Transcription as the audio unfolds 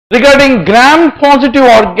regarding gram-positive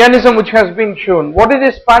organism which has been shown. What is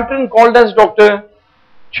this pattern called as, Doctor?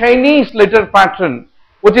 Chinese letter pattern,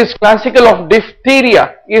 which is classical of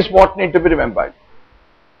diphtheria, is what need to be remembered.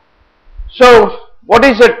 So, what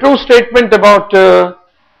is a true statement about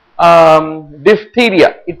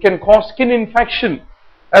diphtheria? It can cause skin infection,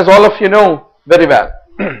 as all of you know very well.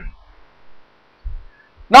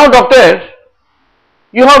 Now, Doctor,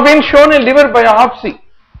 you have been shown a liver biopsy.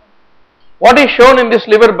 What is shown in this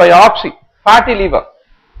liver biopsy? Fatty liver.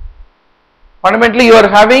 Fundamentally, you are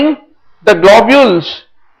having the globules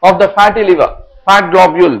of the fatty liver, fat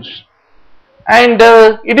globules, and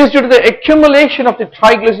it is due to the accumulation of the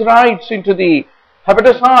triglycerides into the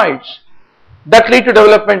hepatocytes that lead to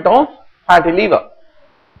development of fatty liver.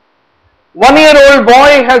 1-year-old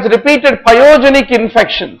boy has repeated pyogenic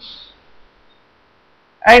infections,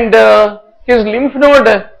 and his lymph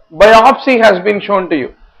node biopsy has been shown to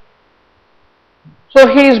you. So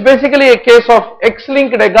he is basically a case of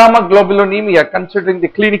X-linked agammaglobulinemia considering the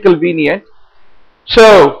clinical vignette.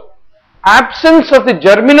 So, absence of the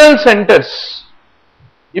germinal centers.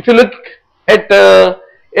 If you look at a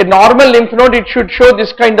normal lymph node, it should show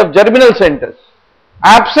this kind of germinal centers.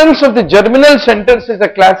 Absence of the germinal centers is a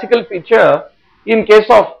classical feature in case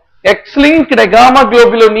of X-linked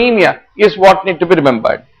agammaglobulinemia is what need to be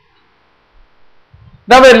remembered.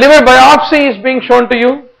 Now, a liver biopsy is being shown to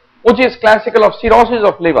you, which is classical of cirrhosis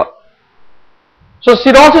of liver. So,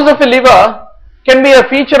 cirrhosis of a liver can be a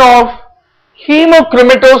feature of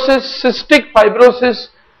hemochromatosis, cystic fibrosis,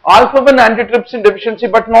 alpha-1 antitrypsin deficiency,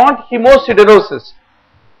 but not hemosiderosis.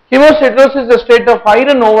 Hemosiderosis is a state of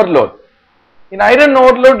iron overload. In iron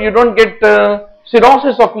overload, you don't get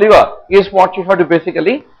cirrhosis of liver, is what you have to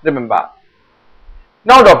basically remember.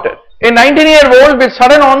 Now, Doctor, a 19-year-old with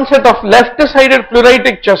sudden onset of left-sided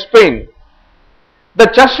pleuritic chest pain. The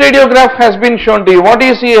chest radiograph has been shown to you. What do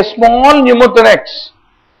you see? A small pneumothorax.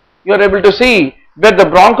 You are able to see where the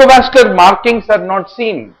bronchovascular markings are not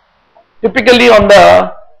seen. Typically on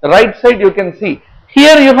the right side you can see.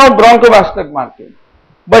 Here you have bronchovascular marking,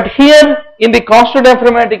 but here in the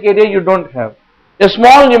costodiaphragmatic area you don't have. A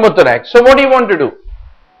small pneumothorax. So what do you want to do?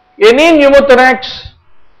 Any pneumothorax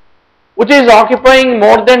which is occupying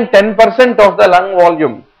more than 10% of the lung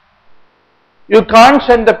volume, you can't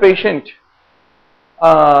send the patient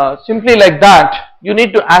simply like that. You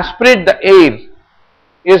need to aspirate the air,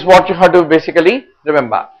 is what you have to basically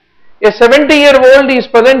remember. A 70-year-old is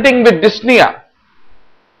presenting with dyspnea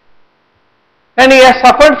and he has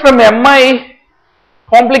suffered from MI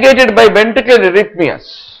complicated by ventricular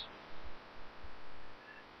arrhythmias.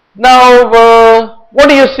 Now, what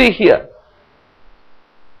do you see here?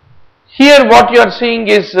 Here what you are seeing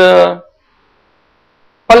is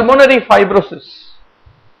pulmonary fibrosis,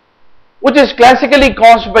 which is classically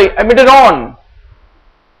caused by amiodarone.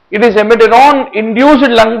 It is amiodarone induced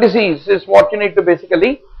lung disease is what you need to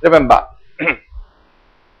basically remember.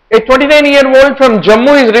 A 29-year-old from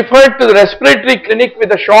Jammu is referred to the respiratory clinic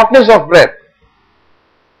with a shortness of breath,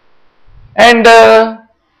 and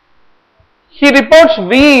he reports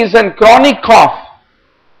wheeze and chronic cough,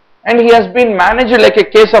 and he has been managed like a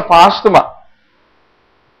case of asthma.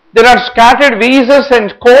 There are scattered wheezes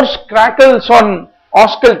and coarse crackles on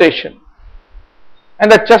auscultation,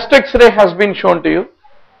 and the chest X-ray has been shown to you.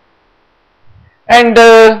 And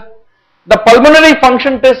the pulmonary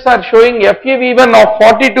function tests are showing FEV1 of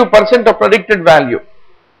 42% of predicted value.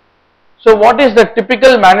 So what is the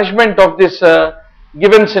typical management of this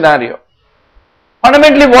given scenario?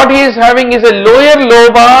 Fundamentally what he is having is a lower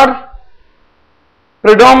lobar,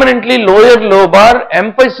 predominantly lower lobar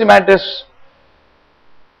emphysematous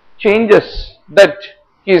changes that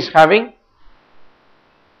he is having,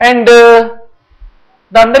 and the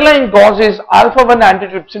underlying cause is alpha-1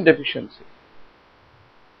 antitrypsin deficiency.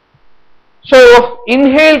 So,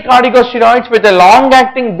 inhaled corticosteroids with a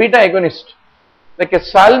long-acting beta agonist like a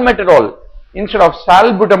salmeterol instead of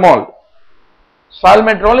salbutamol.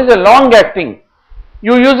 Salmeterol is a long-acting.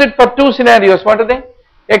 You use it for two scenarios. What are they?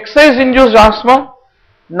 Exercise-induced asthma,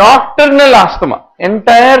 nocturnal asthma,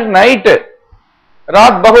 entire night,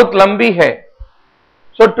 raat bahut lambi hai.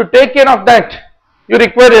 So, to take care of that, you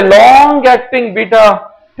require a long-acting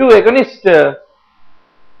beta-2 agonist.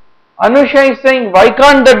 Anusha is saying, why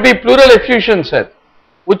can't that be pleural effusion, sir?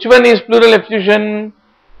 Which one is pleural effusion?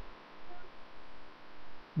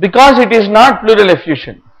 Because it is not pleural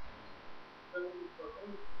effusion.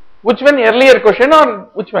 Which one? Earlier question or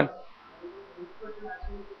which one?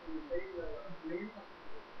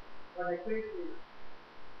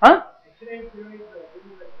 Huh?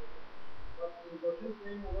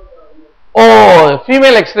 Oh,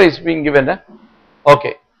 female X-ray is being given.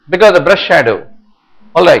 Okay, because the breast shadow.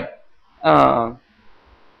 All right. No,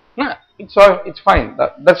 it's fine.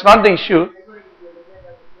 That's not the issue.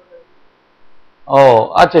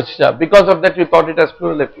 Oh, acha, because of that you thought it as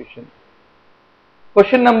pleural effusion.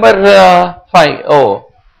 Question number 5.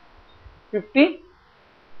 Oh, 50?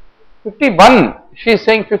 51. She is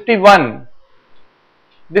saying 51.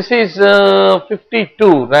 This is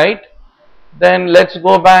 52, right? Then let's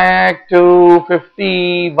go back to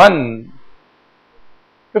 51.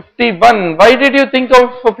 51. Why did you think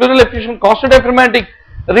of pleural effusion? Costodiaphragmatic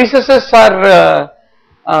recesses are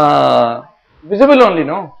visible only,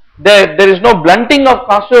 no? There is no blunting of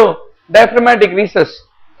costodiaphragmatic recess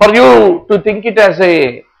for you to think it as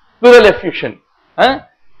a pleural effusion. Huh?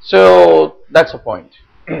 So that's a point.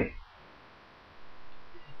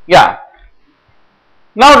 Yeah.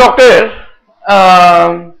 Now, doctor,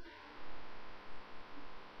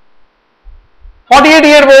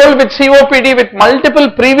 48-year-old with COPD with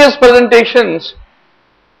multiple previous presentations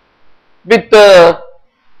with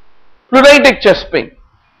pleuritic chest pain,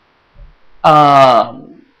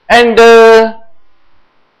 and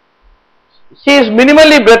he is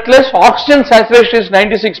minimally breathless, oxygen saturation is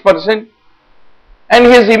 96%, and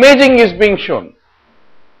his imaging is being shown.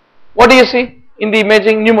 What do you see in the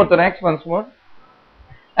imaging? Pneumothorax once more.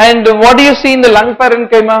 And what do you see in the lung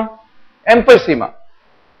parenchyma? Emphysema.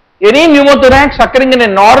 Any pneumothorax occurring in a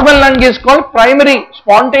normal lung is called primary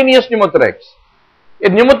spontaneous pneumothorax. A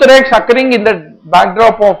pneumothorax occurring in the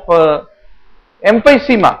backdrop of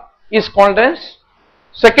emphysema is called as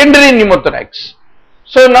secondary pneumothorax.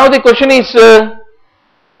 So now the question is,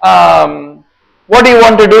 what do you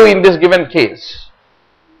want to do in this given case?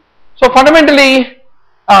 So fundamentally,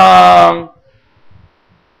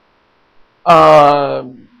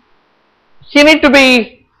 he need to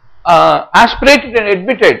be aspirated and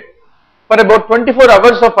admitted for about 24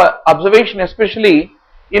 hours of observation, especially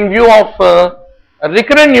in view of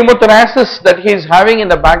recurrent pneumothorax that he is having in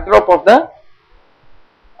the backdrop of the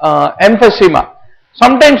emphysema.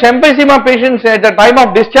 Sometimes emphysema patients at the time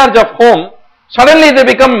of discharge of home, suddenly they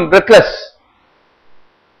become breathless.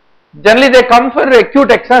 Generally they come for acute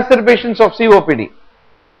exacerbations of COPD.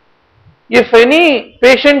 If any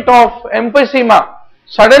patient of emphysema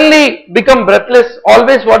suddenly become breathless,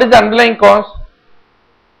 always what is the underlying cause?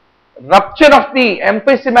 Rupture of the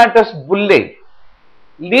emphysematous bullae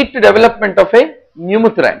lead to development of a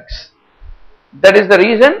pneumothorax. That is the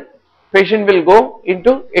reason patient will go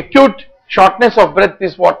into acute shortness of breath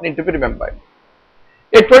is what need to be remembered.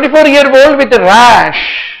 A 24-year-old with a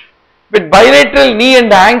rash, with bilateral knee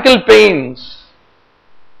and ankle pains.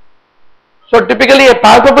 So typically a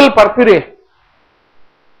palpable purpura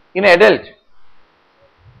in adult.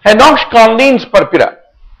 Henoch-Collins purpura.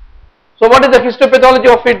 So what is the histopathology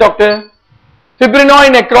of it, doctor?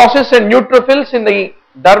 Fibrinoid necrosis and neutrophils in the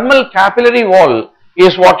dermal capillary wall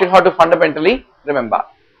is what you have to fundamentally remember.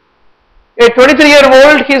 A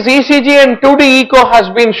 23-year-old, his ECG and 2D echo has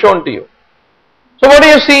been shown to you. So what do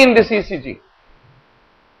you see in this ECG?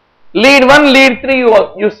 Lead 1, lead 3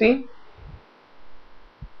 you see.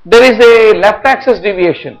 There is a left axis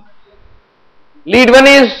deviation. Lead 1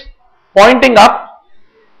 is pointing up,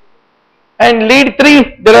 and lead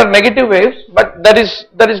 3 there are negative waves, but that is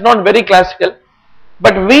not very classical.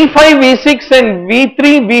 But V5, V6 and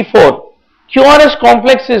V3, V4 QRS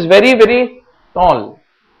complex is very, very tall.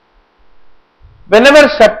 Whenever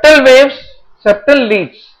septal waves, septal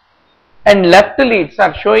leads and left leads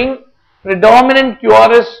are showing predominant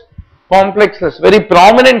QRS complexes, very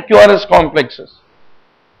prominent QRS complexes.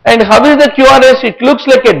 And how is the QRS? It looks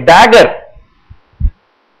like a dagger.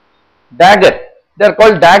 They are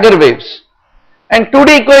called dagger waves. And 2D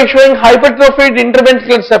echo is showing hypertrophied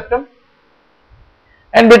interventricular septum.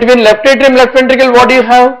 And between left atrium, left ventricle, what do you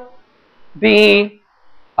have? The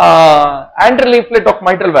anterior leaflet of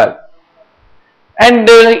mitral valve. And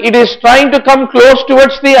it is trying to come close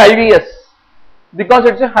towards the IVS because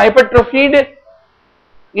it is a hypertrophied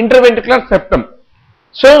interventricular septum.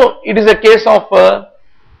 So it is a case of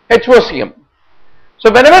HOCM.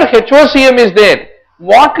 So whenever HOCM is there,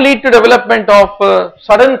 what lead to development of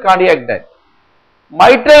sudden cardiac death?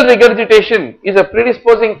 Mitral regurgitation is a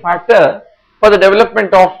predisposing factor for the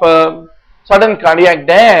development of sudden cardiac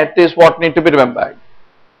death is what need to be remembered.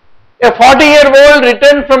 A 40-year-old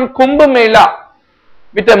returned from Kumbh Mela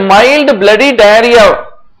with a mild bloody diarrhea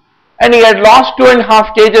and he had lost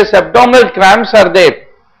 2.5 kgs, abdominal cramps are there.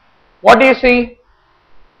 What do you see?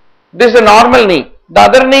 This is a normal knee. The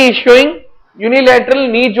other knee is showing unilateral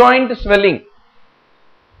knee joint swelling.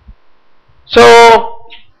 So,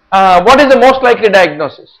 what is the most likely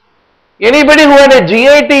diagnosis? Anybody who had a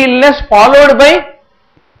GIT illness followed by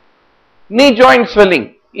knee joint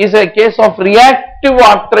swelling. is a case of reactive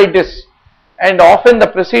arthritis, and often the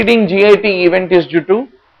preceding GIT event is due to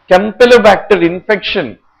Campylobacter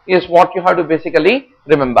infection, is what you have to basically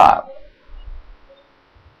remember.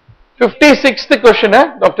 56th question,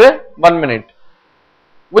 doctor, 1 minute.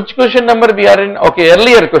 Which question number we are in? Okay,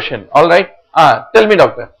 earlier question, alright. Tell me,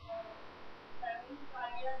 doctor.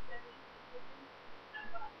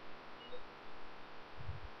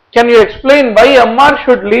 Can you explain why MR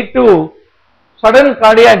should lead to sudden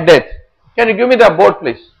cardiac death? Can you give me the board,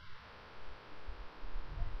 please?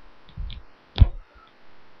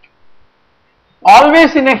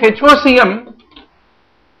 Always in a HOCM,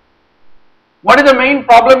 what is the main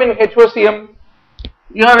problem in HOCM?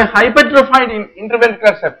 You have a hypertrophied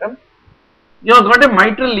interventricular septum, you have got a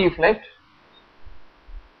mitral leaflet,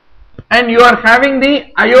 and you are having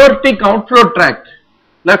the aortic outflow tract,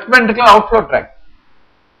 left ventricular outflow tract.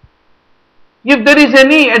 If there is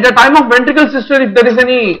any, at the time of ventricle systole, if there is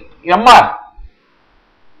any MR,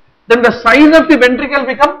 then the size of the ventricle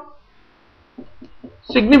become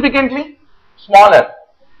significantly smaller.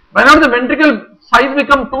 Whenever the ventricle size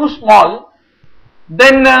become too small,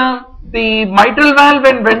 then the mitral valve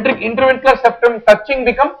and interventricular septum touching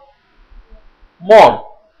become more,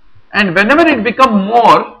 and whenever it become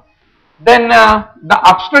more, then the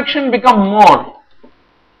obstruction become more,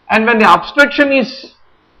 and when the obstruction is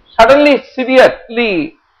suddenly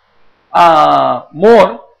severely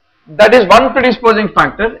more, that is one predisposing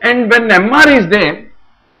factor. And when MR is there,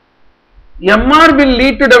 MR will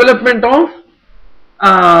lead to development of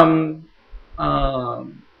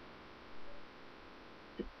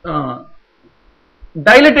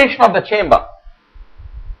dilatation of the chamber.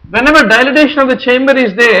 Whenever dilatation of the chamber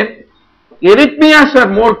is there, arrhythmias are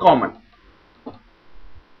more common,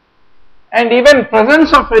 and even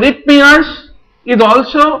presence of arrhythmias is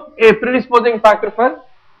also a predisposing factor for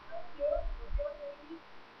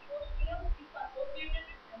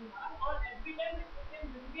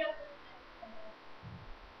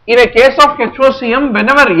in a case of HOCM,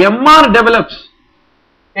 whenever MR develops,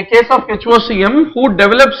 a case of HOCM who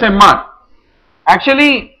develops MR,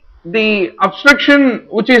 actually the obstruction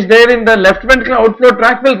which is there in the left ventricular outflow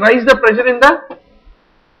tract will raise the pressure in the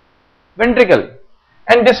ventricle,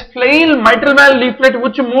 and this flail mitral valve leaflet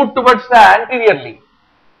which move towards the anteriorly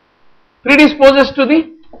predisposes to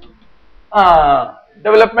the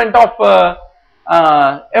development of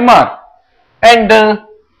MR, and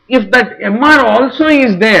if that MR also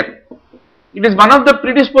is there, it is one of the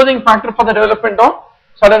predisposing factor for the development of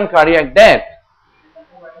sudden cardiac death.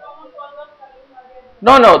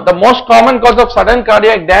 No, the most common cause of sudden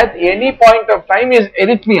cardiac death any point of time is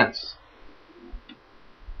arrhythmias.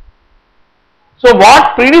 So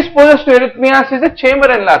what predisposes to arrhythmias is a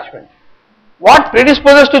chamber enlargement. What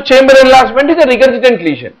predisposes to chamber enlargement is a regurgitant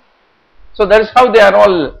lesion. So that is how they are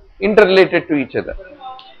all interrelated to each other.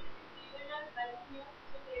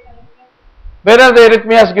 Where are the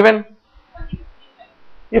arrhythmias given?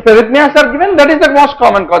 If arrhythmias are given, that is the most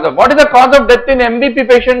common cause of. What is the cause of death in MVP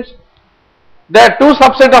patients? There are two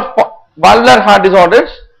subsets of valvular heart disorders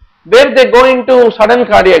where they go into sudden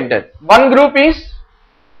cardiac death. One group is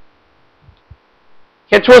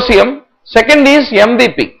HOCM, second is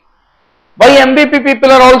MVP. Why MVP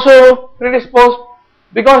people are also predisposed?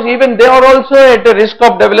 Because even they are also at a risk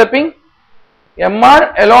of developing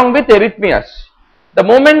MR along with arrhythmias. The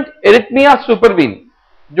moment arrhythmias supervene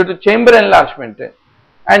due to chamber enlargement,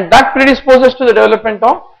 and that predisposes to the development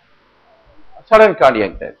of sudden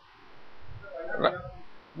cardiac death.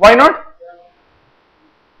 Why not?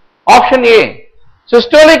 Option A,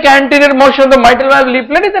 systolic anterior motion of the mitral valve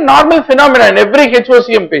leaflet is a normal phenomenon in every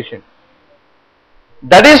HOCM patient.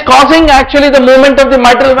 That is causing actually the movement of the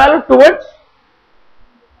mitral valve towards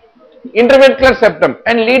interventricular septum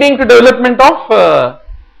and leading to development of,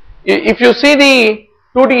 if you see the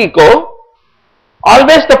 2D echo,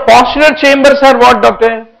 always the posterior chambers are what,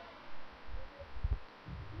 doctor?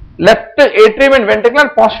 Left atrium and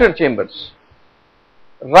ventricular posterior chambers.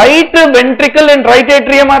 Right ventricle and right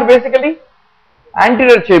atrium are basically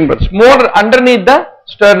anterior chambers, more underneath the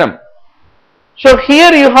sternum. So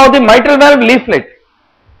here you have the mitral valve leaflet.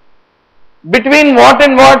 Between what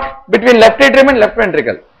and what? Between left atrium and left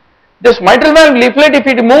ventricle. This mitral valve leaflet, if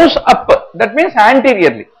it moves up, that means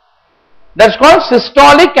anteriorly. That's called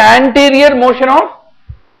systolic anterior motion of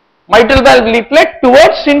mitral valve leaflet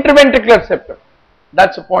towards interventricular septum.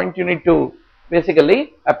 That's a point you need to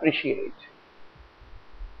basically appreciate.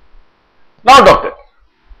 Now doctor,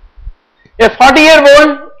 a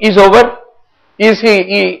 40-year-old is over, is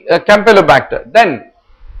he Campylobacter. Then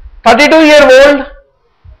 32-year-old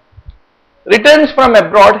returns from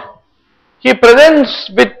abroad, he presents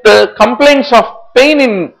with complaints of pain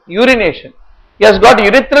in urination. He has got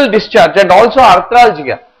urethral discharge and also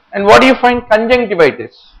arthralgia. And what do you find?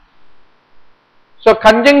 Conjunctivitis. So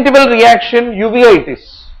conjunctival reaction,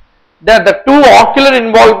 uveitis. They are the two ocular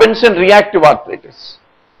involvements in reactive arthritis.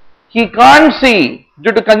 He can't see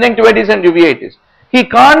due to conjunctivitis and uveitis. He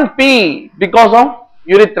can't pee because of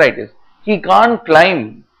urethritis. He can't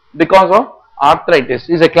climb because of arthritis.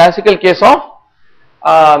 Is a classical case of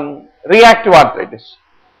reactive arthritis.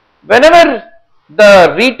 Whenever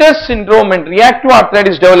the Reiter's syndrome and reactive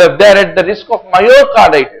arthritis develop, they are at the risk of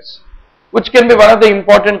myocarditis, which can be one of the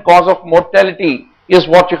important cause of mortality, is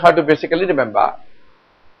what you have to basically remember.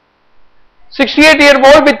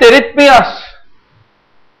 68-year-old with arrhythmias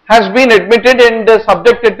has been admitted and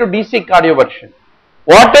subjected to DC cardioversion.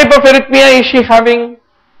 What type of arrhythmia is she having?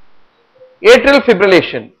 Atrial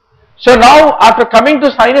fibrillation. So now after coming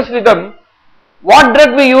to sinus rhythm, what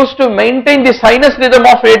drug we use to maintain the sinus rhythm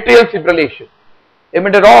of atrial fibrillation?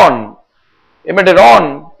 Imidazole.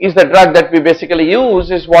 Imidazole is the drug that we basically use,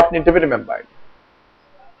 is what need to be remembered.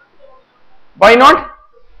 Why not?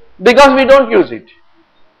 Because we don't use it.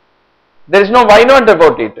 There is no why not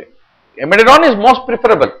about it. Imidazole is most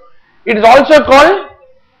preferable. It is also called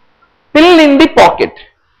pill in the pocket.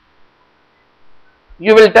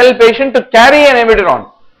 You will tell patient to carry an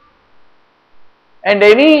imidazole, and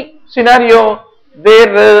any scenario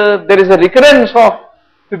where there is a recurrence of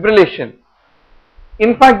fibrillation,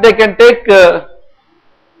 in fact they can take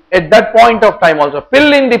at that point of time also.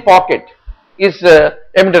 Pill in the pocket is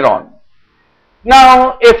imidazole.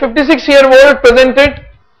 Now a 56-year-old presented,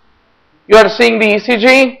 you are seeing the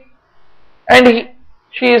ECG, and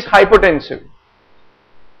she is hypotensive.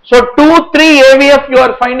 So 2-3 AVF you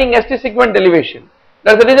are finding ST segment elevation.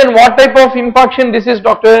 That's the reason. What type of infarction this is,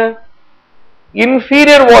 doctor?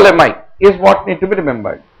 Inferior wall MI is what need to be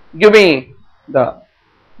remembered. Give me the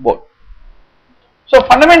board. So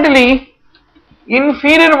fundamentally,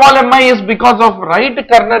 inferior wall MI is because of right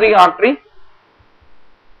coronary artery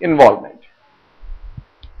involvement.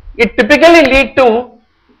 It typically lead to,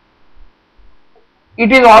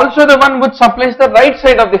 it is also the one which supplies the right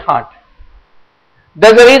side of the heart.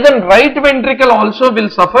 There is a reason right ventricle also will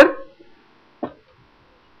suffer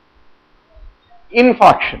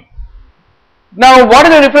infarction. Now what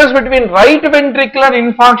is the difference between right ventricular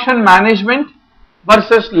infarction management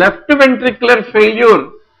versus left ventricular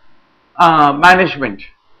failure management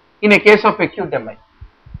in a case of acute MI?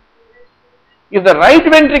 If the right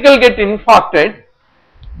ventricle gets infarcted,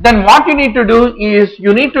 then what you need to do is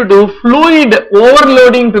you need to do fluid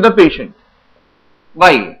overloading to the patient.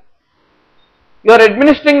 Why? You are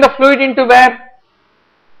administering the fluid into where?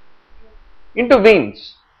 Into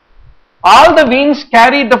veins. All the veins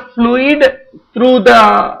carry the fluid through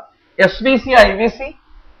the SVC, IVC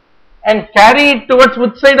and carry it towards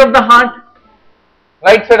which side of the heart?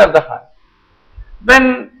 Right side of the heart.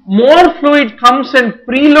 When more fluid comes and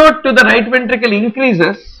preload to the right ventricle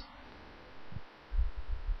increases,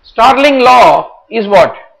 Starling law is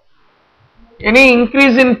what? Any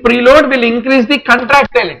increase in preload will increase the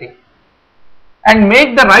contractility and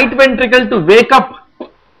make the right ventricle to wake up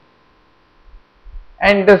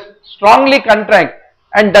and strongly contract,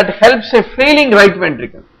 and that helps a failing right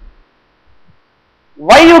ventricle.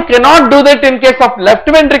 Why you cannot do that in case of left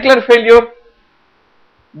ventricular failure?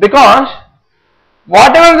 Because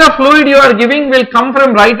whatever the fluid you are giving will come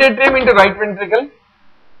from right atrium into right ventricle.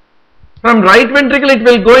 From right ventricle it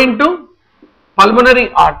will go into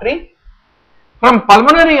pulmonary artery. From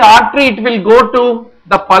pulmonary artery it will go to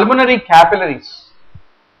the pulmonary capillaries.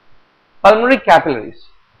 Pulmonary capillaries.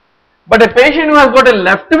 But a patient who has got a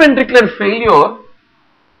left ventricular failure,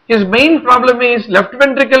 his main problem is left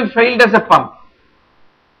ventricle failed as a pump.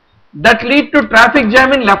 That leads to traffic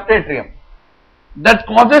jam in left atrium. That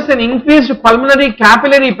causes an increased pulmonary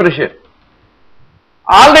capillary pressure.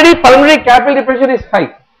 Already pulmonary capillary pressure is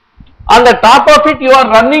high. On the top of it you are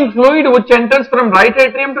running fluid which enters from right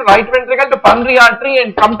atrium to right ventricle to pulmonary artery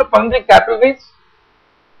and come to pulmonary capillaries.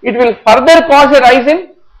 It will further cause a rise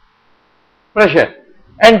in pressure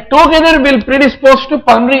and together will predispose to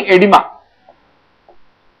pulmonary edema.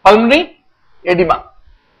 Pulmonary edema.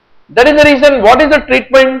 That is the reason. What is the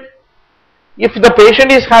treatment? If the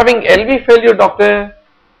patient is having LV failure, doctor,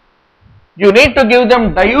 you need to give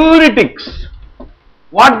them diuretics.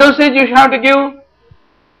 What dosage you have to give?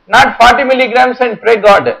 Not 40 milligrams and pray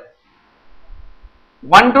God.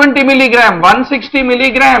 120 milligram, 160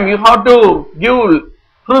 milligram you have to give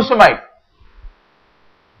furosemide.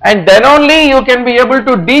 And then only you can be able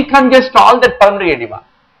to decongest all that pulmonary edema.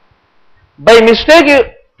 By mistake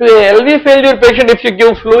to a LV failure patient, if you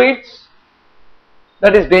give fluids,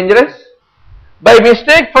 that is dangerous. By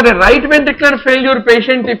mistake, for a right ventricular failure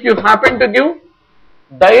patient, if you happen to give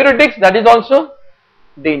diuretics, that is also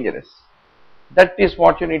dangerous. That is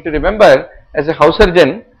what you need to remember as a house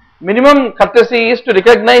surgeon. Minimum courtesy is to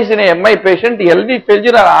recognize in a MI patient LV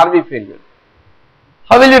failure or RV failure.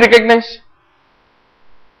 How will you recognize?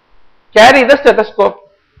 Carry the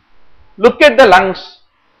stethoscope. Look at the lungs.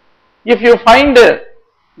 If you find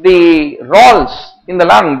the rolls in the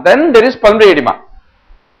lung, then there is pulmonary edema.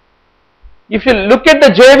 If you look at the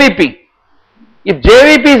JVP, if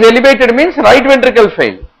JVP is elevated, means right ventricle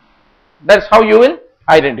failed. That's how you will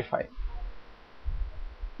identify.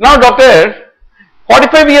 Now doctor,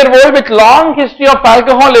 45-year-old with long history of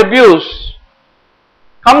alcohol abuse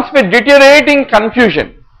comes with deteriorating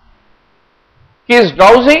confusion. He is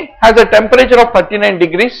drowsy, has a temperature of 39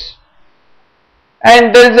 degrees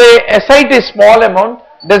and there is a ascites small amount,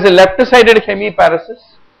 there is a left-sided hemiparesis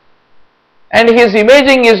and his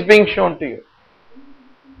imaging is being shown to you.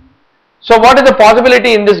 So what is the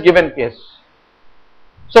possibility in this given case?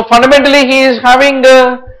 So fundamentally he is having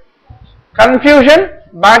confusion,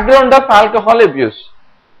 background of alcohol abuse.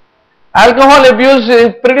 Alcohol abuse is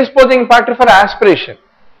predisposing factor for aspiration.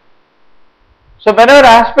 So whenever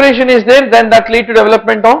aspiration is there, then that leads to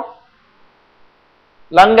development of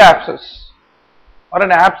lung abscess or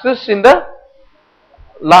an abscess in the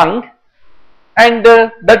lung, and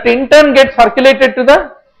that in turn gets circulated to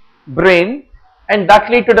the brain and that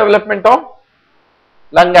leads to development of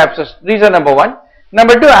lung abscess. Reason number one.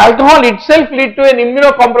 Number two, alcohol itself leads to an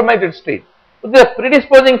immunocompromised state. So the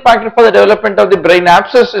predisposing factor for the development of the brain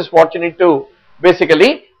abscess is what you need to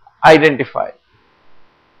basically identify.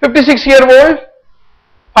 56-year-old,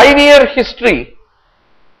 5-year history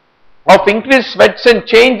of increased sweats and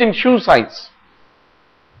change in shoe size.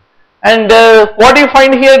 And what do you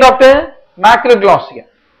find here, doctor? Macroglossia.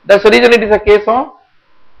 That's the reason it is a case of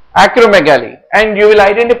acromegaly, and you will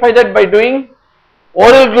identify that by doing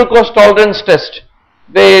oral glucose tolerance test,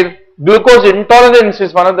 where glucose intolerance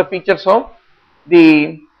is one of the features of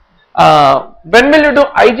the when will you do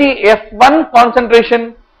IGF-1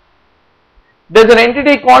 concentration? There is an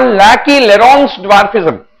entity called Lakh-Leron's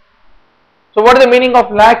dwarfism. So what is the meaning of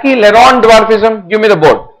Lakh-Leron dwarfism? Give me the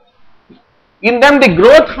board. In them the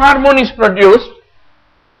growth hormone is produced,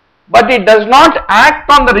 but it does not act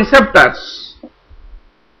on the receptors.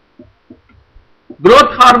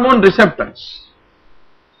 Growth hormone receptors,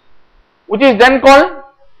 which is then called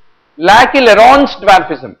Lakh-Leron's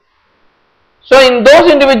dwarfism. So in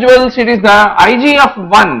those individuals it is the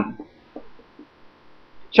IGF-1.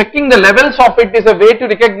 Checking the levels of it is a way to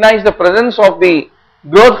recognize the presence of the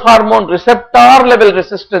growth hormone receptor level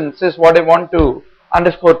resistance, is what I want to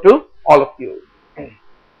underscore to all of you.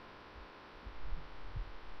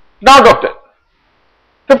 Now doctor,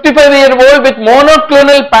 55-year-old with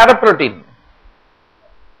monoclonal paraprotein.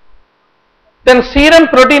 Then serum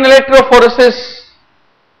protein electrophoresis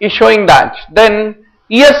is showing that. Then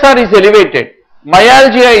ESR is elevated,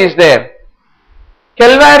 myalgia is there,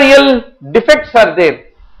 calvarial defects are there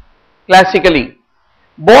classically.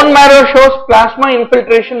 Bone marrow shows plasma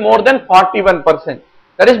infiltration more than 41%,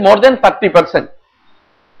 that is more than 30%.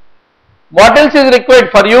 What else is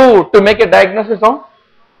required for you to make a diagnosis of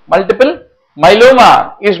multiple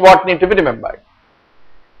myeloma is what need to be remembered.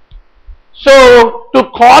 So to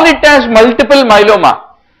call it as multiple myeloma,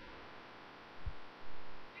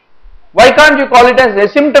 why can't you call it as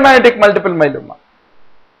asymptomatic multiple myeloma?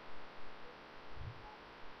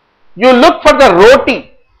 You look for the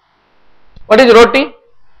ROTI. What is ROTI?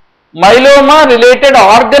 Myeloma related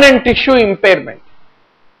organ and tissue impairment.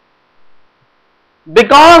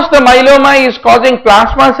 Because the myeloma is causing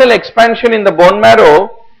plasma cell expansion in the bone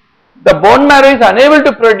marrow is unable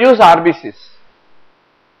to produce RBCs.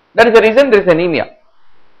 That is the reason there is anemia.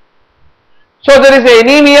 So there is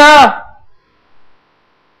anemia,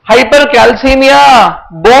 hypercalcemia,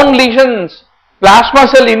 bone lesions, plasma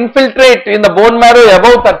cell infiltrate in the bone marrow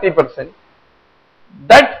above 30%.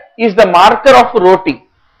 That is the marker of ROTI.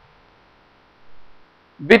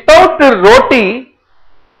 Without ROTI,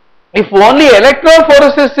 if only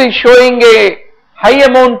electrophoresis is showing a high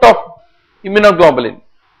amount of immunoglobulin,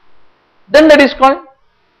 then that is called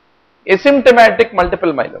asymptomatic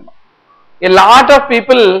multiple myeloma. A lot of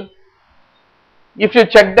people, if you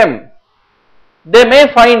check them, they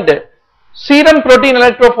may find serum protein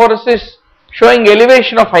electrophoresis showing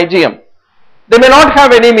elevation of IgM. They may not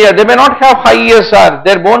have anemia, they may not have high ESR,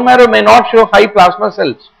 their bone marrow may not show high plasma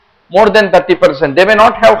cells, more than 30%, they may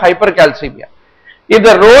not have hypercalcemia. If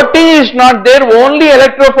the ROTI is not there, only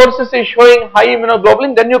electrophoresis is showing high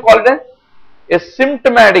immunoglobulin, then you call it a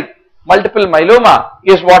symptomatic multiple myeloma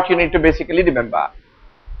is what you need to basically remember.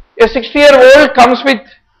 A 60-year-old comes with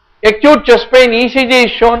acute chest pain, ECG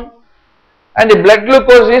is shown and the blood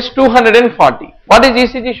glucose is 240. What is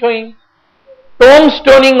ECG showing? Tone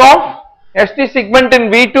stoning of ST segment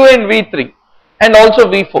in V2 and V3 and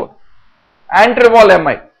also V4. Anterval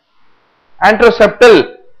MI,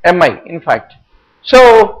 anteroseptal MI in fact.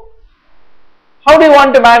 So, how do you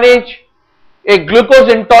want to manage a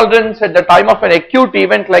glucose intolerance at the time of an acute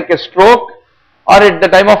event like a stroke or at the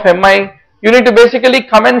time of MI? You need to basically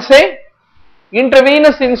come and say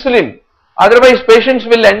intravenous insulin, otherwise patients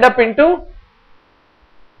will end up into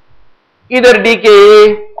either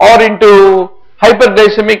DKA or into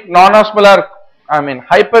hyperglycemic non-osmolar,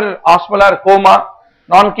 hyperosmolar coma,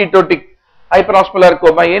 non-ketotic hyperosmolar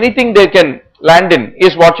coma, anything they can land in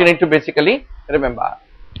is what you need to basically remember.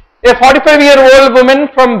 A 45-year-old woman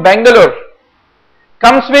from Bangalore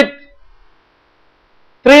comes with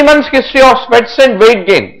 3 months history of sweats and weight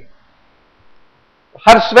gain.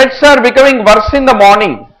 Her sweats are becoming worse in the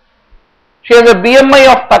morning. She has a BMI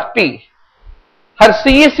of 30. Her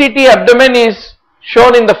CECT abdomen is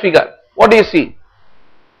shown in the figure. What do you see?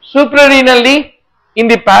 Suprarenally, in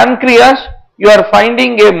the pancreas, you are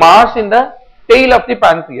finding a mass in the tail of the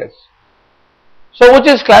pancreas. So, which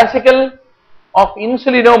is classical of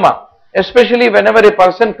insulinoma, especially whenever a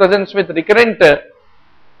person presents with recurrent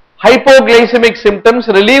hypoglycemic symptoms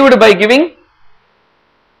relieved by giving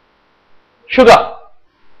sugar.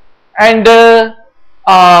 And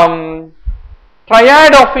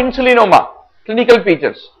triad of insulinoma, clinical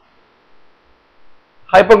features: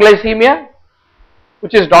 hypoglycemia,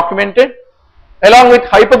 which is documented, along with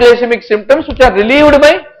hypoglycemic symptoms which are relieved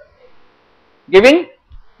by giving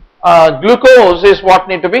glucose is what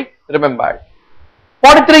need to be remembered.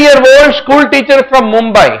 43-year-old school teacher from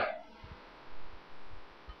Mumbai,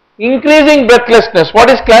 increasing breathlessness. What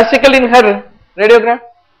is classical in her radiogram?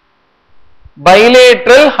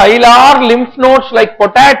 Bilateral hilar lymph nodes like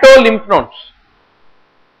potato lymph nodes.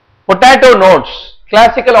 Potato nodes,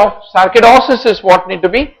 classical of sarcoidosis is what need to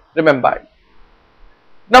be remembered.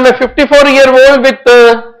 Now a 54-year-old with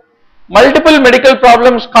multiple medical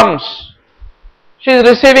problems comes. She is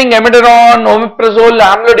receiving amiodarone, omeprazole,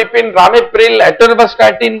 amlodipine, ramipril,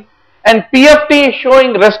 atorvastatin, and PFT is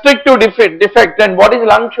showing restrictive defect. And what is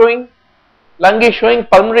lung showing? Lung is showing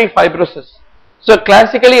pulmonary fibrosis. So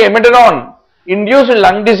classically amiodarone induced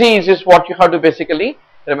lung disease is what you have to basically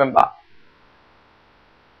remember.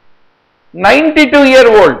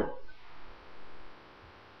 92-year-old.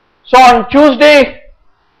 So on Tuesday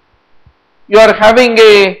you are having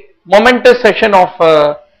a momentous session of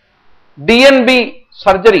DNB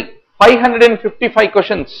surgery, 555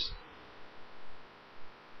 questions.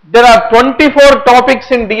 There are 24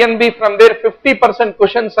 topics in DNB, from there 50%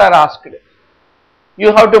 questions are asked.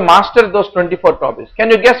 You have to master those 24 topics.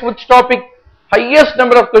 Can you guess which topic highest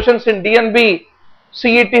number of questions in DNB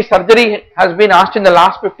CET surgery has been asked in the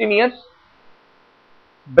last 15 years?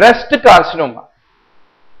 Breast carcinoma.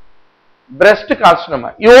 Breast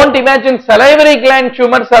carcinoma. You won't imagine salivary gland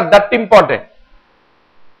tumors are that important.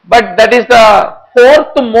 But that is the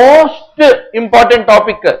fourth most important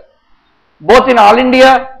topic, both in All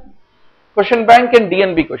India question bank and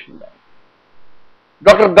DNB question bank.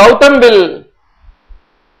 Dr. Gautam will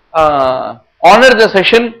honor the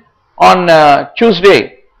session on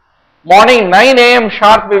Tuesday morning 9 AM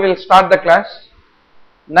sharp. We will start the class.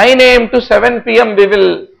 9 AM to 7 PM we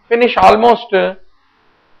will finish almost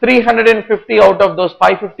 350 out of those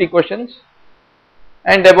 550 questions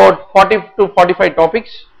and about 40 to 45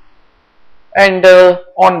 topics. And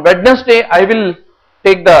on Wednesday I will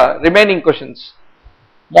take the remaining questions,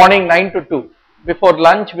 morning 9 to 2. Before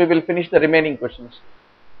lunch we will finish the remaining questions,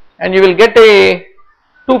 and you will get a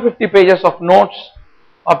 250 pages of notes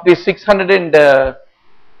of the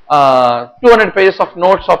 200 pages of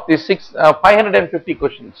notes of the 550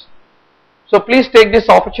 questions. So please take this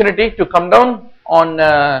opportunity to come down on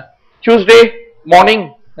Tuesday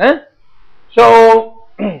morning. So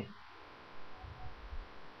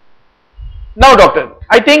now doctor,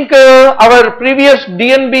 I think our previous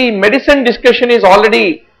DNB medicine discussion is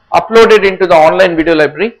already uploaded into the online video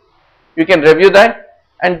library. You can review that,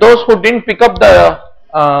 and those who didn't pick up the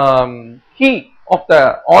key of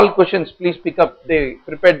the all questions, please pick up. They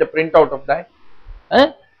prepared the printout of that.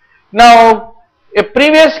 Now a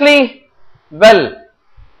previously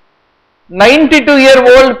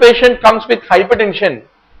 92-year-old patient comes with hypertension,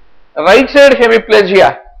 right side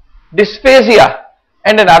hemiplegia, dysphagia,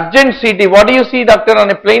 and an urgent CT. What do you see, doctor, on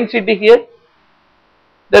a plain CT here?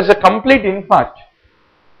 There is a complete infarct.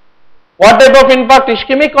 What type of infarct?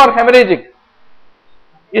 Ischemic or hemorrhagic?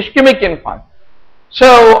 Ischemic infarct.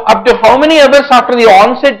 So up to how many hours after the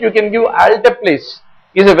onset you can give alteplase?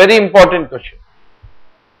 is a very important question.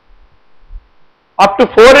 Up to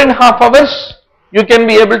 4.5 hours you can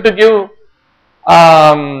be able to give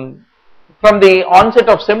from the onset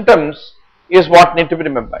of symptoms is what need to be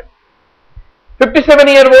remembered.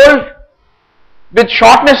 57-year-old with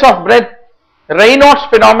shortness of breath, Raynaud's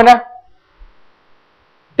phenomena,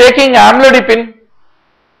 taking amlodipine,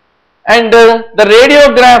 and the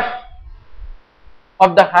radiograph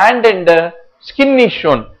of the hand and skin is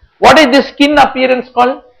shown. What is the skin appearance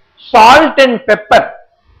called? Salt and pepper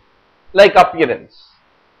like appearance.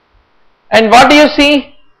 And what do you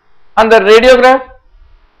see on the radiograph?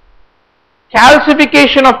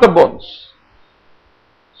 Calcification of the bones.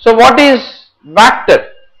 So what is factor?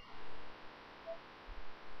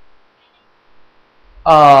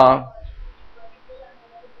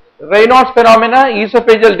 Raynaud's phenomena,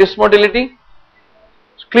 esophageal dysmotility,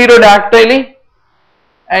 sclerodactyly,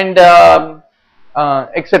 and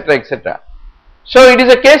etc. etc. So it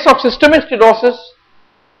is a case of systemic sclerosis.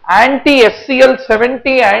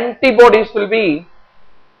 Anti-SCL70 antibodies will be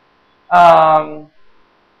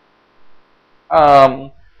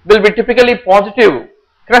typically positive.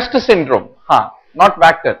 Crest syndrome, not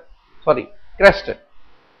Vector, sorry, Crest.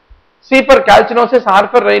 C for calcinosis, R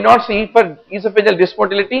for Raynaud's, E for esophageal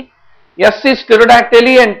dysmotility, S is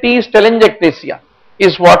sclerodactyly, and T is telangiectasia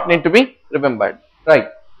is what need to be remembered, right.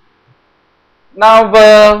 Now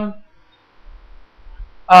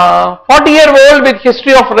 40-year-old with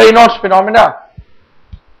history of Raynaud's phenomena,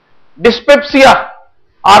 dyspepsia,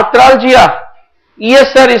 arthralgia,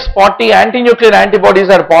 ESR is 40, anti-nuclear antibodies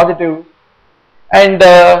are positive, and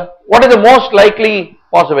what is the most likely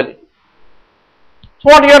possibility? So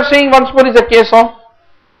what you are seeing once more is a case of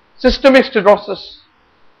systemic sclerosis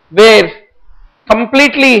where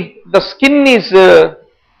completely the skin is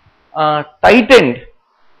tightened,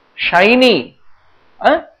 shiny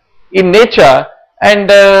in nature, and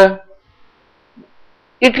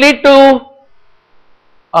it lead to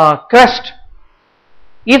crest,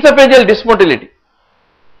 esophageal dysmotility,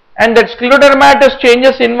 and that sclerodermatous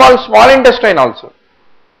changes involve small intestine also.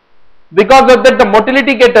 Because of that the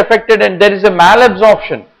motility get affected and there is a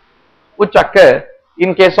malabsorption which occur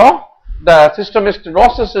in case of the systemic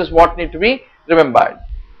sclerosis is what need to be remembered.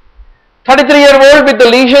 33-year-old with the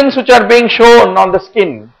lesions which are being shown on the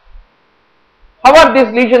skin. How are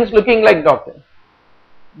these lesions looking like, doctor?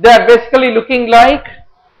 They are basically looking like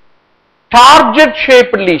target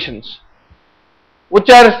shaped lesions which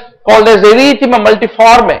are called as erythema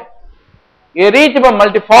multiforme. Erythema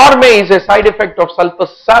multiforme is a side effect of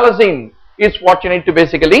sulfasalazine is what you need to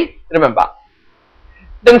basically remember.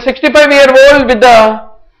 Then 65-year-old with the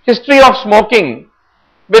history of smoking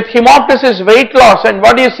with hemoptysis, weight loss, and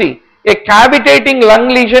what do you see? A cavitating lung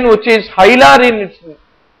lesion which is hilar in its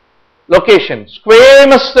location.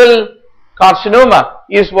 Squamous cell carcinoma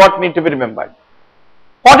is what need to be remembered.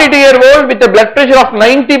 42-year-old with a blood pressure of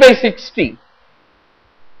 90/60.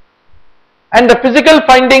 And the physical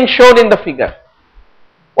findings shown in the figure.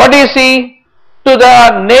 What do you see? To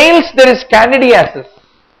the nails there is candidiasis.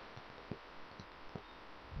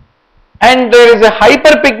 And there is a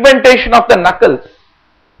hyperpigmentation of the knuckles.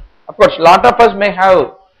 Of course, lot of us may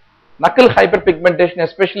have knuckle hyperpigmentation,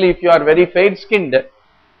 especially if you are very fair skinned.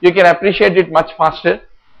 You can appreciate it much faster.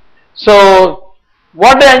 So,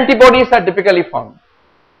 what the antibodies are typically found?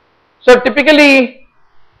 So, typically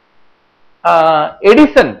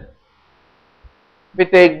Edison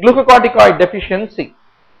with a glucocorticoid deficiency,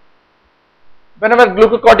 whenever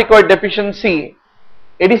glucocorticoid deficiency,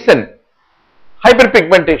 Edison,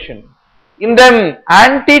 hyperpigmentation, in them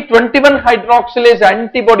anti-21 hydroxylase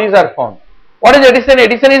antibodies are found. What is Edison?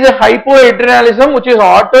 Edison is a hypoadrenalism which is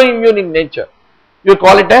autoimmune in nature. You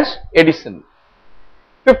call it as Edison.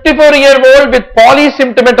 54-year-old with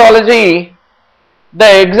polysymptomatology,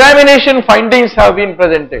 the examination findings have been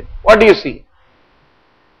presented. What do you see?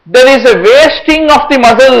 There is a wasting of the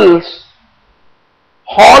muscles,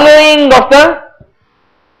 hollowing of the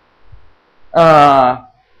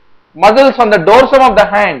muscles on the dorsum of the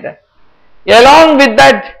hand. Along with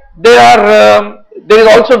that, there is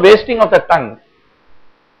also wasting of the tongue.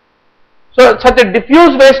 So, such a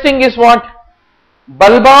diffuse wasting is what?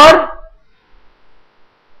 Bulbar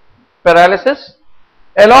paralysis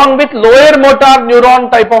along with lower motor neuron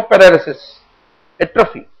type of paralysis,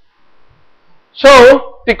 atrophy.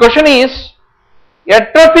 So, the question is,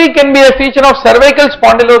 atrophy can be a feature of cervical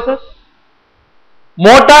spondylosis,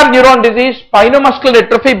 motor neuron disease, spinomuscular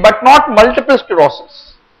atrophy, but not multiple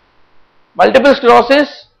sclerosis. Multiple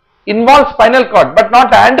sclerosis involves spinal cord but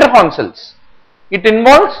not Anderson cells. It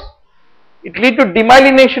leads to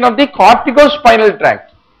demyelination of the corticospinal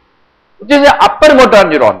tract, which is the upper motor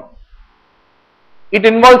neuron. It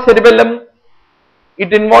involves cerebellum,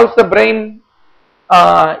 it involves the brain,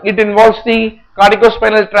 it involves the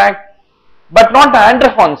corticospinal tract, but not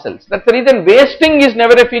Androphon cells. That's the reason wasting is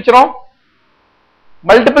never a feature of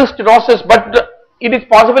multiple sclerosis, but it is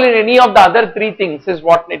possible in any of the other three things is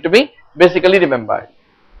what need to be basically remembered.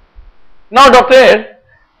 Now doctor,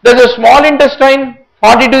 there is a small intestine,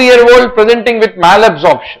 42-year-old presenting with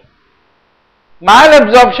malabsorption.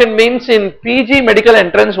 Malabsorption means in PG medical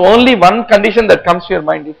entrance only one condition that comes to your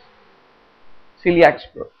mind is celiac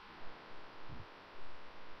spur.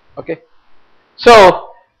 Okay. So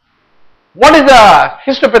what is the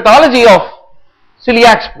histopathology of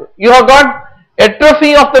celiac spur? You have got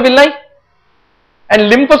atrophy of the villi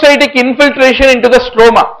and lymphocytic infiltration into the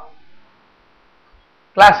stroma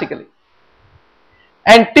classically,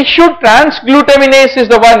 and tissue transglutaminase is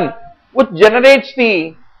the one which generates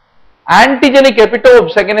the antigenic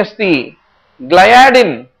epitopes against the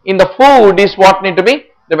gliadin in the food is what need to be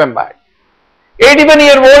remembered.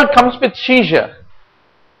 81-year-old comes with seizure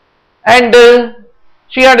and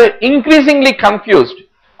she had increasingly confused,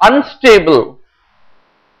 unstable,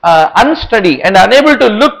 unsteady and unable to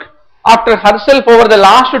look after herself over the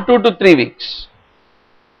last 2 to 3 weeks.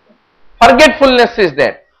 Forgetfulness is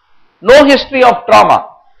there, no history of trauma,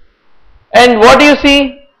 and what do you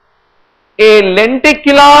see? A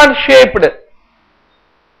lenticular shaped,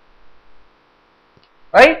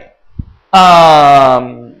 right,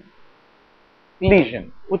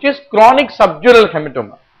 lesion which is chronic subdural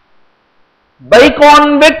hematoma.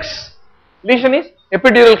 Biconvex lesion is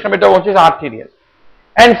epidural hematoma which is arterial,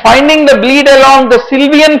 and finding the bleed along the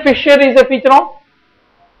sylvian fissure is a feature of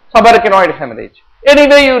subarachnoid hemorrhage.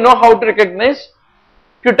 Anyway, you know how to recognize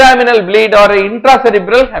putaminal bleed or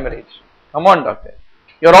intracerebral hemorrhage. Come on doctor,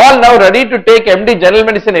 you are all now ready to take MD general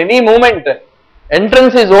medicine any moment,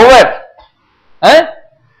 entrance is over.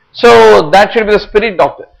 So that should be the spirit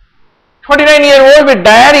doctor. 29-year-old with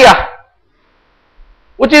diarrhea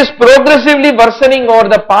which is progressively worsening over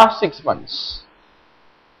the past 6 months.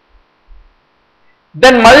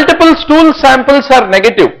 Then multiple stool samples are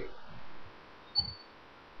negative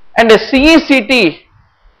and a CECT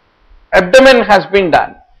abdomen has been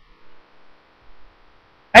done,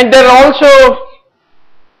 and there are also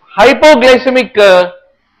hypoglycemic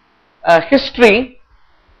history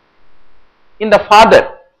in the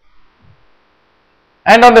father,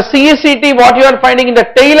 and on the CECT what you are finding in the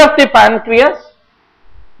tail of the pancreas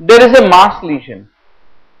there is a mass lesion.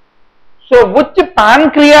 So which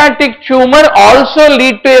pancreatic tumor also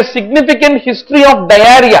lead to a significant history of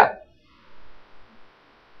diarrhea?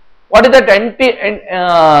 What is that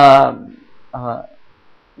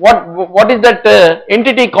what is that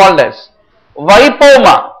entity called as?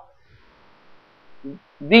 Vipoma,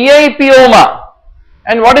 Vipoma.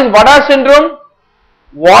 And what is Vada syndrome?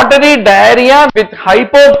 Watery diarrhea with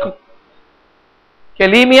hypokalemia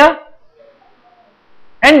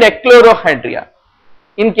and echlorohydria.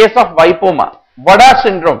 In case of Vipoma, Vada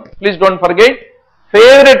syndrome, please don't forget,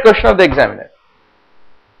 favorite question of the examiner.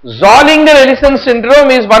 Zollinger-Ellison syndrome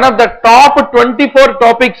is one of the top 24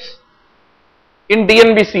 topics in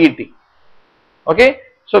DNB CET. Okay,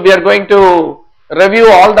 so we are going to review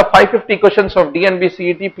all the 550 questions of DNB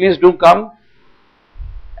CET. Please do come.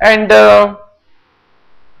 And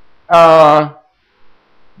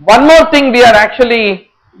one more thing, we are actually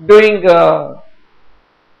doing a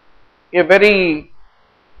very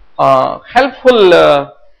helpful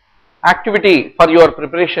activity for your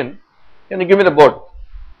preparation. Can you give me the board?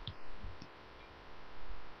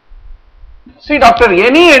 See doctor,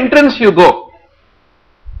 any entrance you go,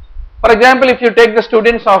 for example if you take the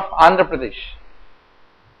students of Andhra Pradesh,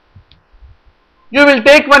 you will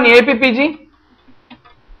take one APPG,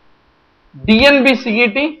 DNB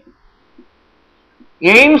CET,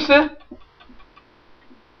 AIIMS,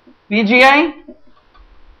 PGI,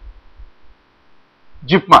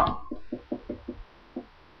 JIPMA.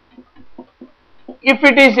 If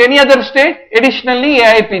it is any other state, additionally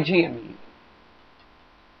AIPG.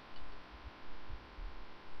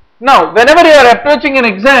 Now, whenever you are approaching an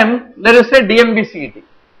exam, let us say DNB CET,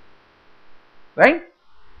 right?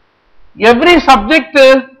 Every subject,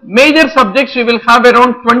 major subjects, you will have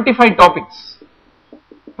around 25 topics,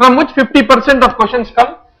 from which 50% of questions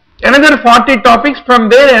come. Another 40 topics, from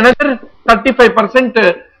where another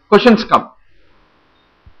 35% questions come.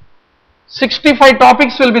 65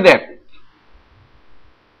 topics will be there.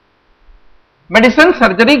 Medicine,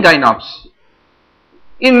 surgery, gynocs.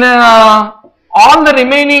 In all the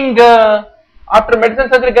remaining, after medicine,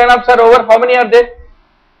 surgery, gynocs are over, how many are there?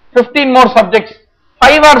 15 more subjects.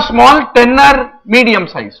 5 are small, 10 are medium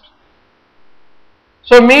sized.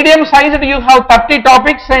 So medium sized you have 30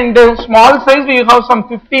 topics and small size you have some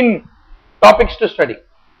 15 topics to study.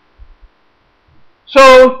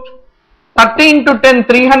 So 30 into 10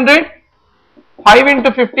 300, 5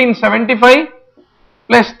 into 15 75,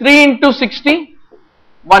 plus 3 into 60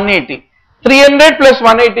 180. 300 plus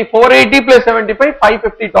 180 480 plus 75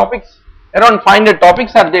 550 topics, around 500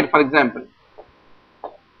 topics are there, for example.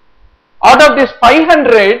 Out of this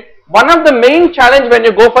 500, one of the main challenge when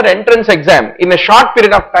you go for entrance exam in a short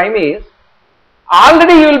period of time is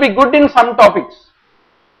already you will be good in some topics.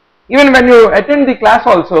 Even when you attend the class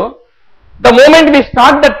also, the moment we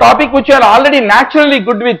start the topic which you are already naturally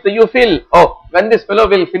good with, you feel, oh, when this fellow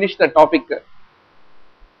will finish the topic,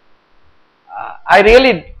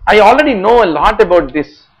 I already know a lot about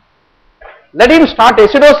this. Let him start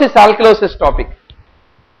acidosis alkalosis topic,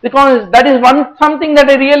 because that is something that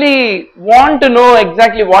I really want to know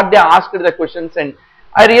exactly what they asked the questions, and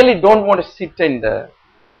I really don't want to sit and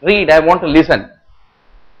read, I want to listen,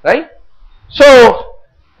 right? So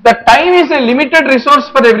the time is a limited resource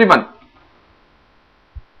for everyone.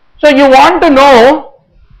 So you want to know,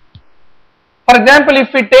 for example,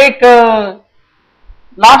 if we take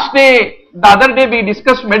last day, the other day we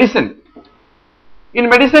discussed medicine. In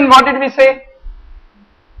medicine, what did we say?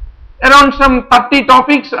 Around some 30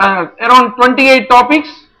 topics, around 28 topics,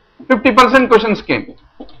 50% questions came.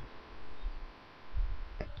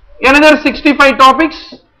 Another 65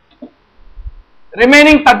 topics,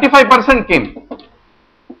 remaining 35% came.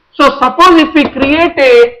 So suppose if we create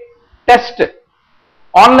a test,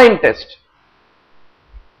 online test,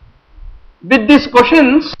 with these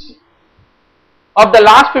questions of the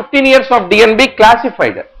last 15 years of DNB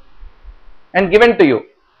classified and given to you,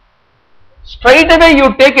 straight away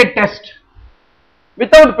you take a test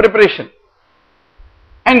without preparation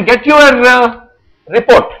and get your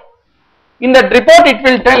report. In that report it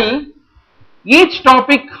will tell each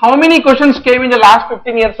topic how many questions came in the last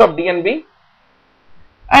 15 years of DNB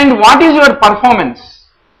and what is your performance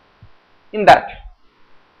in that.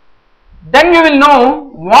 Then you will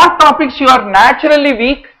know what topics you are naturally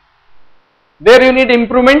weak, where you need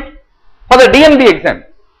improvement for the DNB exam,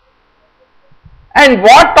 and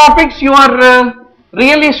what topics you are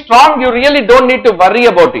really strong, you really don't need to worry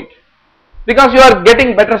about it because you are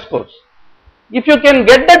getting better scores. If you can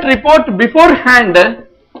get that report beforehand,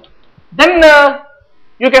 then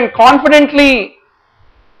you can confidently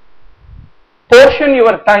portion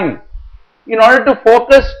your time in order to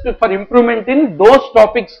focus for improvement in those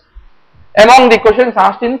topics among the questions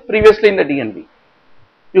asked in previously in the DNB.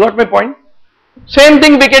 You got my point? Same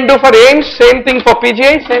thing we can do for AIMS, same thing for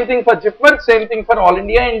PGI, same thing for JIPMER, same thing for All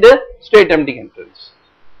India and State MD entrance.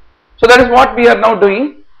 So that is what we are now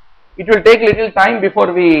doing. It will take little time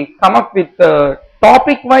before we come up with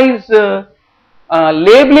topic wise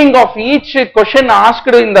labeling of each question asked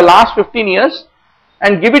in the last 15 years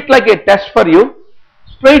and give it like a test for you,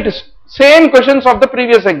 straight same questions of the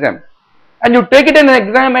previous exam, and you take it in an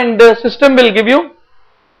exam and the system will give you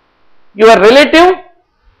your relative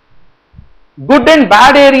good and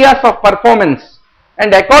bad areas of performance,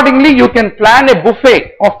 and accordingly you can plan a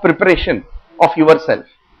buffet of preparation of yourself.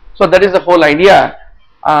 So that is the whole idea.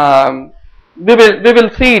 We will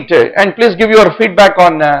see it, and please give your feedback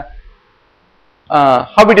on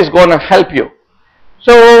how it is going to help you.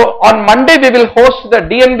 So on Monday we will host the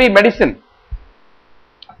DNB medicine.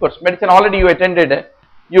 Of course, medicine already you attended,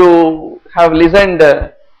 you have listened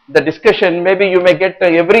the discussion. Maybe you may get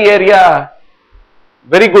every area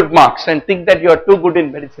very good marks and think that you are too good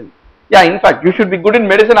in medicine. Yeah, in fact you should be good in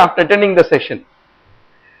medicine after attending the session.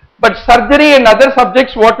 But surgery and other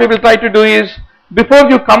subjects, what we will try to do is, before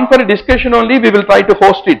you come for a discussion only, we will try to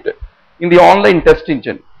host it in the online test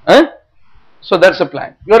engine. So that's the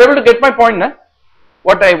plan. You are able to get my point, nah?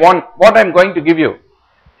 What I want, what I am going to give you.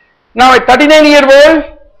 Now a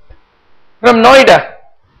 39-year-old from Noida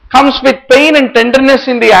comes with pain and tenderness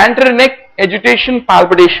in the anterior neck, agitation,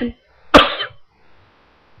 palpitation,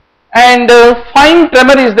 and fine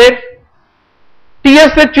tremor is there,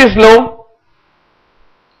 TSH is low,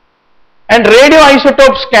 and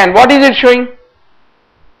radioisotope scan, what is it showing?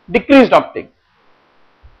 Decreased uptake.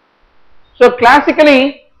 So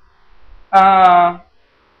classically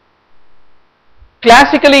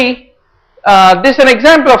this is an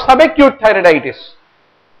example of subacute thyroiditis.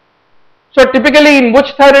 So typically in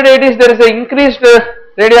which thyroiditis there is an increased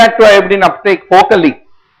radioactive iodine uptake focally,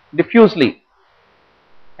 diffusely,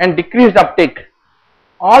 and decreased uptake.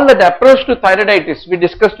 All that approach to thyroiditis, we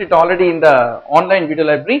discussed it already in the online video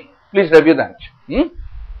library. Please review that.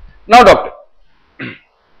 Now doctor,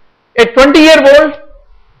 a 20-year-old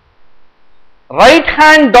right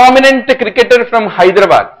hand dominant cricketer from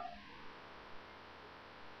Hyderabad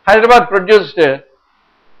Hyderabad produced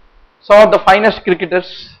some of the finest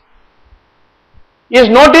cricketers. He is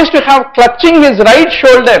noticed to have clutching his right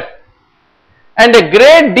shoulder and a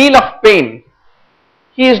great deal of pain.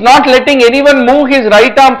 He is not letting anyone move his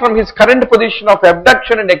right arm from his current position of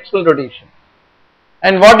abduction and axial rotation.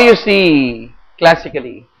 And what do you see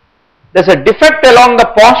classically? There is a defect along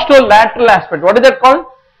the posterolateral aspect. What is that called?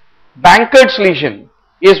 Banker's lesion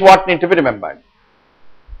is what need to be remembered.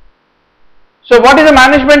 So what is the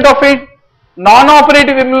management of it?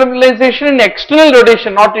 Non-operative immobilization in external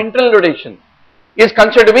rotation, not internal rotation, is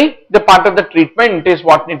considered to be the part of the treatment is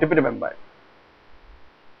what need to be remembered.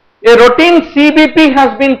 A routine CBP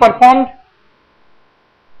has been performed.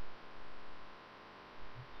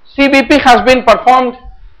 CBP has been performed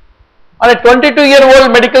on a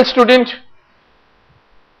 22-year-old medical student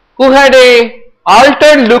who had a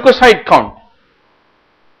altered leukocyte count,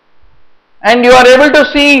 and you are able to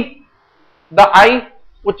see the eye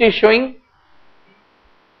which is showing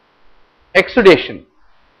exudation,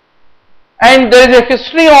 and there is a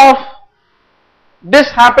history of this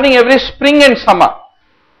happening every spring and summer,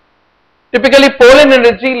 typically pollen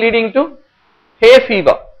allergy leading to hay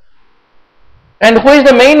fever. And who is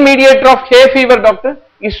the main mediator of hay fever, doctor?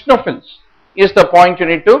 Eosinophils is the point you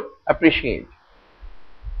need to appreciate.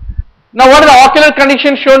 Now what is the ocular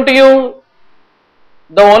condition shown to you?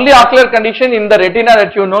 The only ocular condition in the retina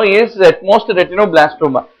that you know is at most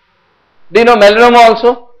retinoblastoma. Do you know melanoma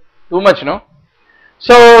also? Too much, no?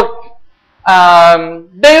 So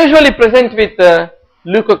they usually present with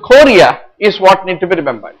leukocoria is what need to be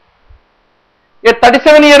remembered. A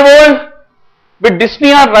 37-year-old with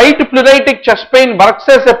dyspnea, right pleuritic chest pain, works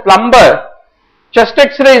as a plumber. Chest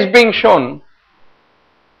X-ray is being shown,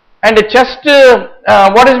 and a chest.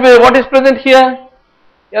 What is present here?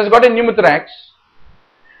 He has got a pneumothorax,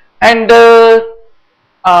 and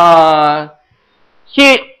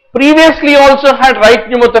he previously also had right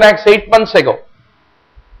pneumothorax 8 months ago.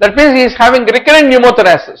 That means he is having recurrent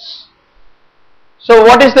pneumothoraces. So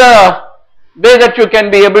what is the way that you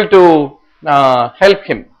can be able to help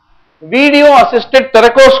him? Video assisted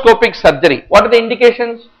thoracoscopic surgery. What are the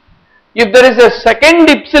indications? If there is a second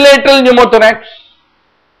ipsilateral pneumothorax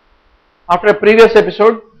after a previous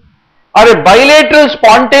episode, or a bilateral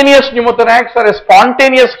spontaneous pneumothorax, or a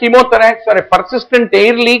spontaneous hemothorax, or a persistent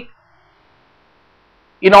air leak,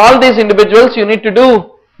 in all these individuals you need to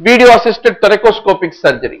do video assisted thoracoscopic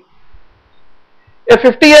surgery. A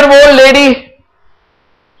 50-year-old lady,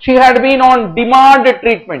 she had been on DMARD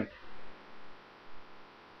treatment.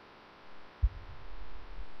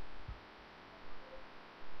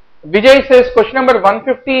 Vijay says question number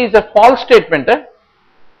 150 is a false statement.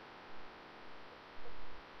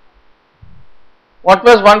 What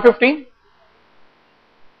was 150?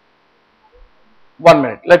 1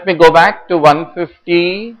 minute. Let me go back to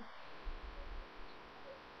 150.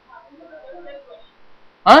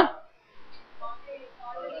 Huh?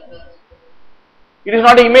 It is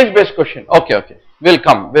not an image based question. Okay. We'll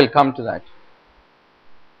come to that.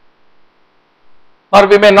 Or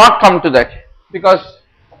we may not come to that, because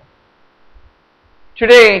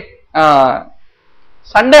today,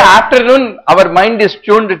 Sunday afternoon, our mind is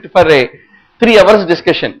tuned for a 3 hours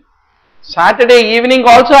discussion. Saturday evening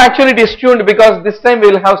also actually it is tuned, because this time we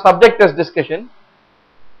will have subject test discussion.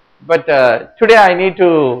 But today I need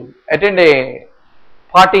to attend a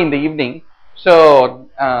party in the evening. So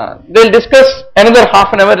they will discuss another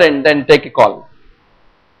half an hour and then take a call.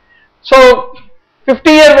 So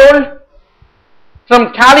 50-year-old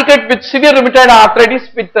from Calicut with severe rheumatoid arthritis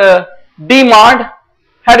with DMARD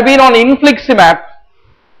had been on infliximab,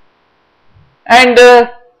 and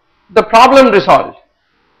the problem resolved.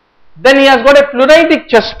 Then he has got a pleuritic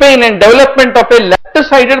chest pain and development of a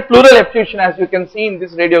left-sided pleural effusion, as you can see in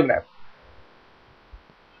this radiograph.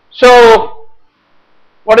 So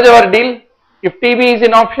what is our deal? If TB is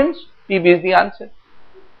in options, TB is the answer.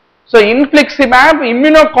 So infliximab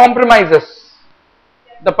immunocompromises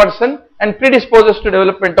the person and predisposes to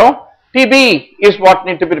development of TB is what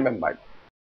need to be remembered.